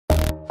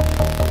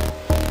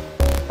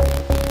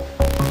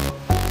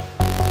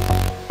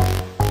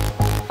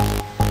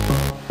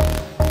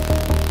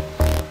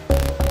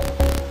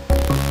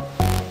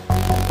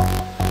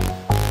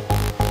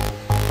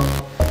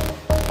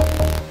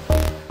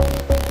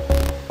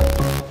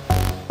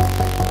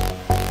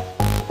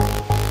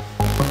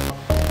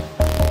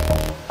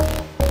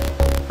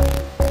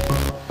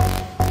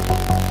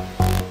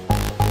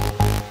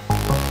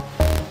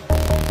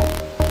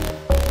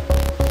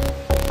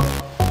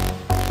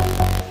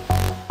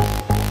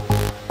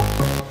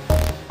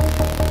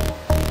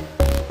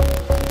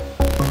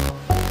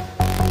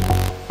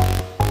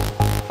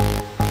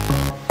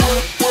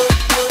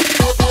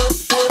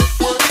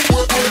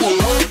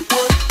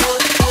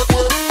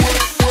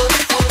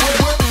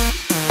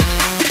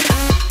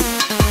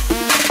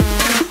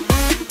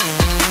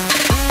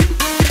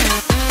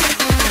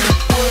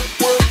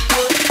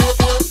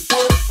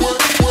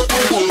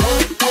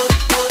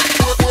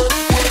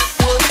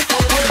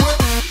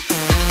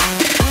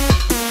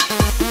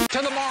to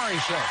the Maury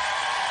Show.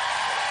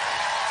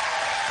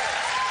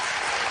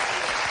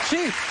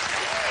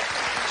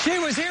 She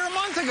was here a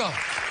month ago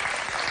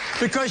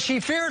because she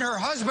feared her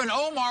husband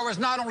Omar was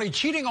not only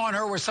cheating on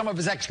her with some of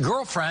his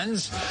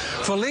ex-girlfriends,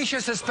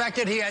 Felicia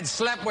suspected he had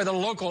slept with a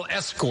local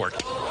escort.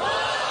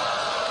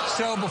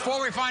 So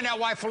before we find out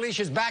why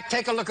Felicia's back,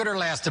 take a look at her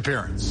last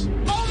appearance.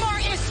 Omar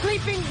is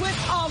sleeping with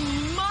a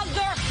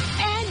mother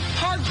and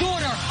her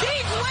daughter.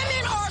 These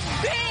women are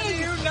big.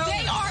 You know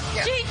they are.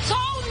 Yeah. She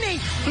told me,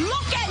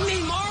 look at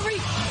me, Maury.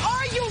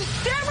 Are you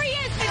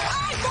serious? If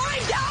I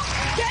find out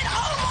that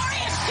Omar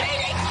is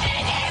cheating,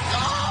 it is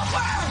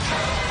over.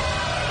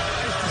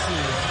 Nice to see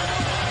you.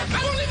 I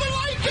don't even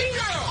like you,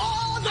 girl.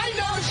 All the I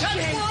never touched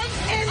notion one.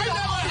 in I the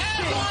never had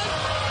ocean. one.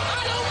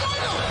 I don't want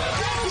them.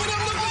 That's what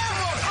I'm looking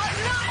for.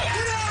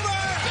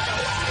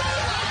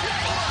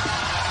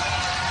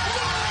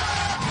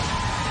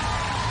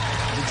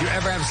 Did you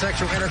ever have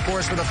sexual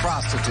intercourse with a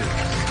prostitute?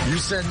 You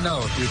said no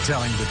if you're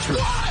telling the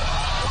truth.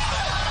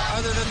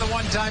 Other than the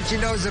one time she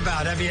knows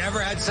about, have you ever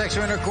had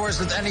sexual intercourse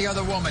with any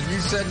other woman? You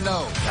said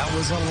no. That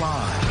was a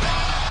lie.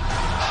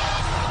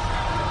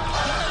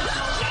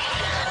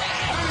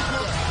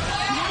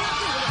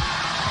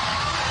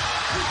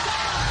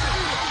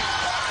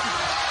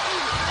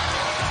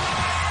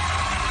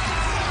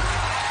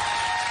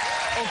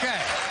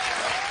 Okay.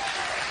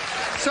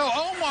 So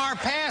Omar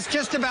passed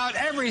just about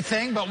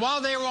everything, but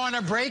while they were on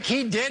a break,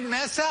 he did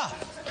mess up.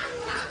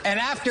 And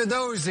after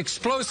those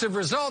explosive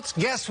results,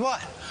 guess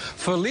what?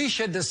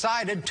 Felicia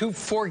decided to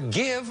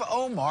forgive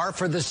Omar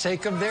for the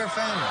sake of their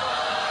family.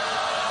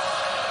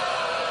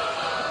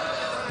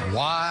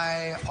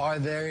 Why are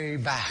they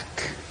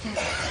back?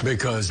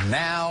 Because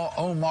now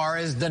Omar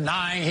is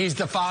denying he's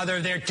the father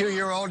of their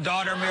 2-year-old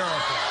daughter,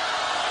 Miracle.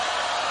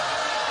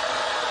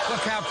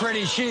 Look how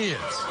pretty she is.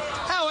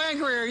 How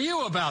angry are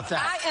you about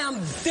that? I am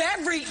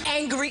very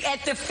angry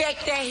at the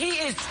fact that he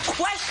is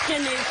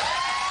questioning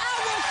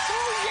our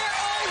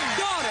 2-year-old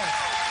daughter.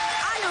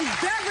 I am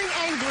very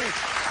angry.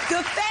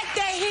 The fact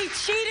that he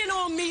cheated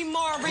on me,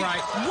 Maury,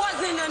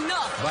 wasn't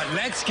enough. But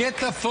let's get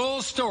the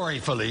full story,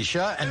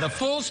 Felicia. And the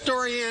full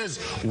story is,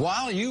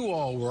 while you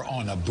all were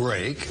on a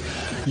break,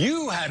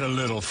 you had a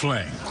little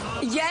fling.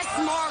 Yes,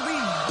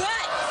 Maury,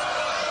 but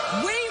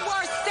we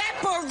were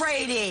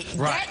separated.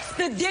 Right. That's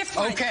the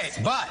difference. Okay,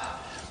 but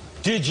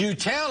did you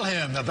tell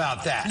him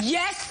about that?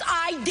 Yes,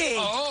 I did.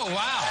 Oh,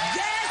 wow.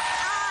 Yes,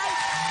 I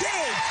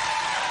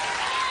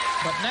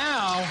But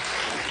now,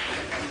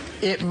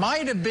 it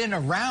might have been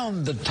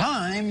around the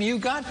time you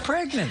got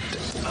pregnant.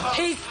 did.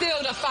 He's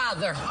still the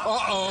father.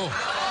 Uh-oh.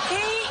 He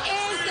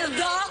is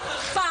the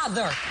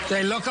father.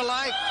 They look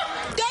alike?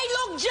 They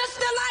look just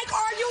alike.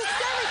 Are you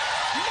serious?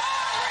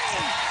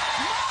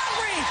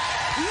 Maury,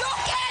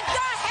 look at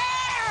the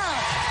hair.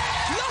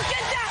 Look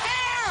at the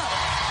hair.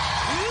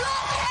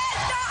 Look at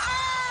the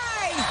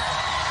eyes.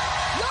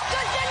 Look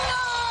at the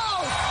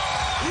nose.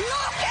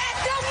 Look at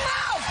the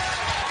mouth.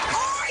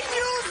 Are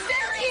you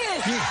serious?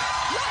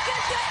 Look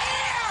at the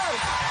ears.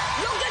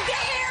 Look at the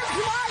ears,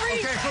 Maury.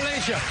 Okay,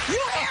 Felicia.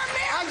 You hear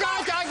me? I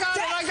got it.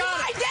 That's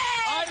my dad.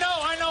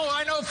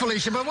 I know,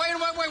 Felicia, but wait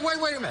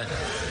a minute.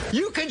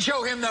 You can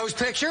show him those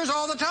pictures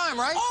all the time,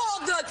 right? All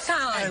the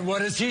time. And what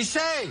does he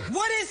say?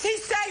 What is he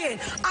saying?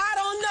 I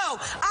don't know.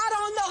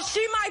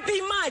 She might be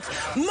much.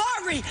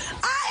 Maury,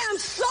 I am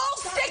so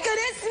sick of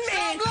this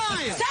man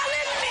lying.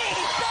 telling me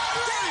that,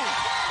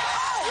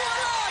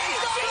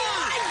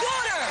 my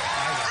daughter.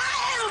 I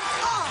am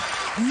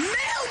a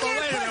million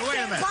Wait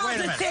a minute.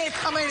 positive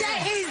that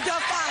he's the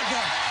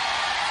father.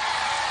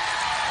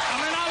 I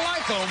mean, I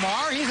like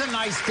Omar. He's a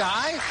nice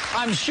guy.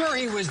 I'm sure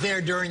he was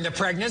there during the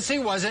pregnancy,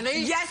 wasn't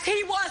he? Yes,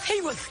 he was.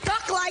 He was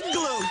stuck like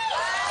glue.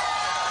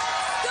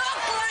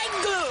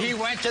 He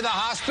went to the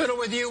hospital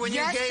with you when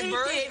you gave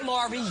birth? Yes, he did,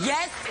 Maury.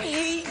 Yes,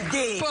 he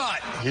did.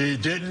 But he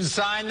didn't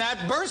sign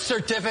that birth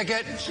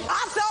certificate.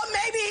 I thought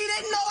maybe he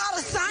didn't know how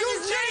to sign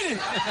his name.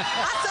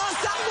 I thought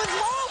something was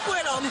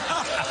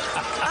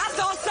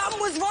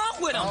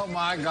wrong with him. Oh,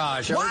 my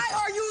gosh. Why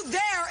are you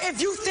there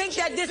if you think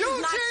that this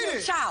is not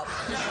your child?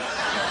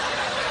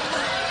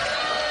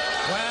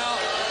 Well,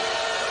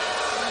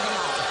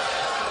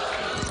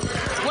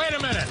 wait a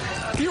minute.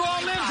 You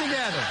all live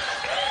together.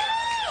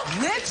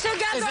 Live together?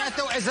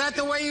 Is that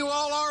the way you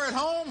all are at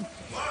home?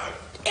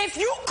 If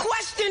you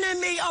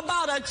questioning me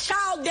about a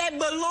child that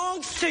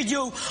belongs to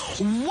you,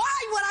 why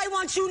would I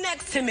want you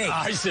next to me?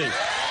 I see.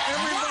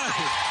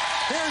 Everybody.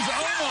 Here's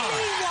Omar. Tell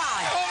me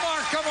why. Omar,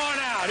 come on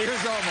out.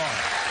 Here's Omar.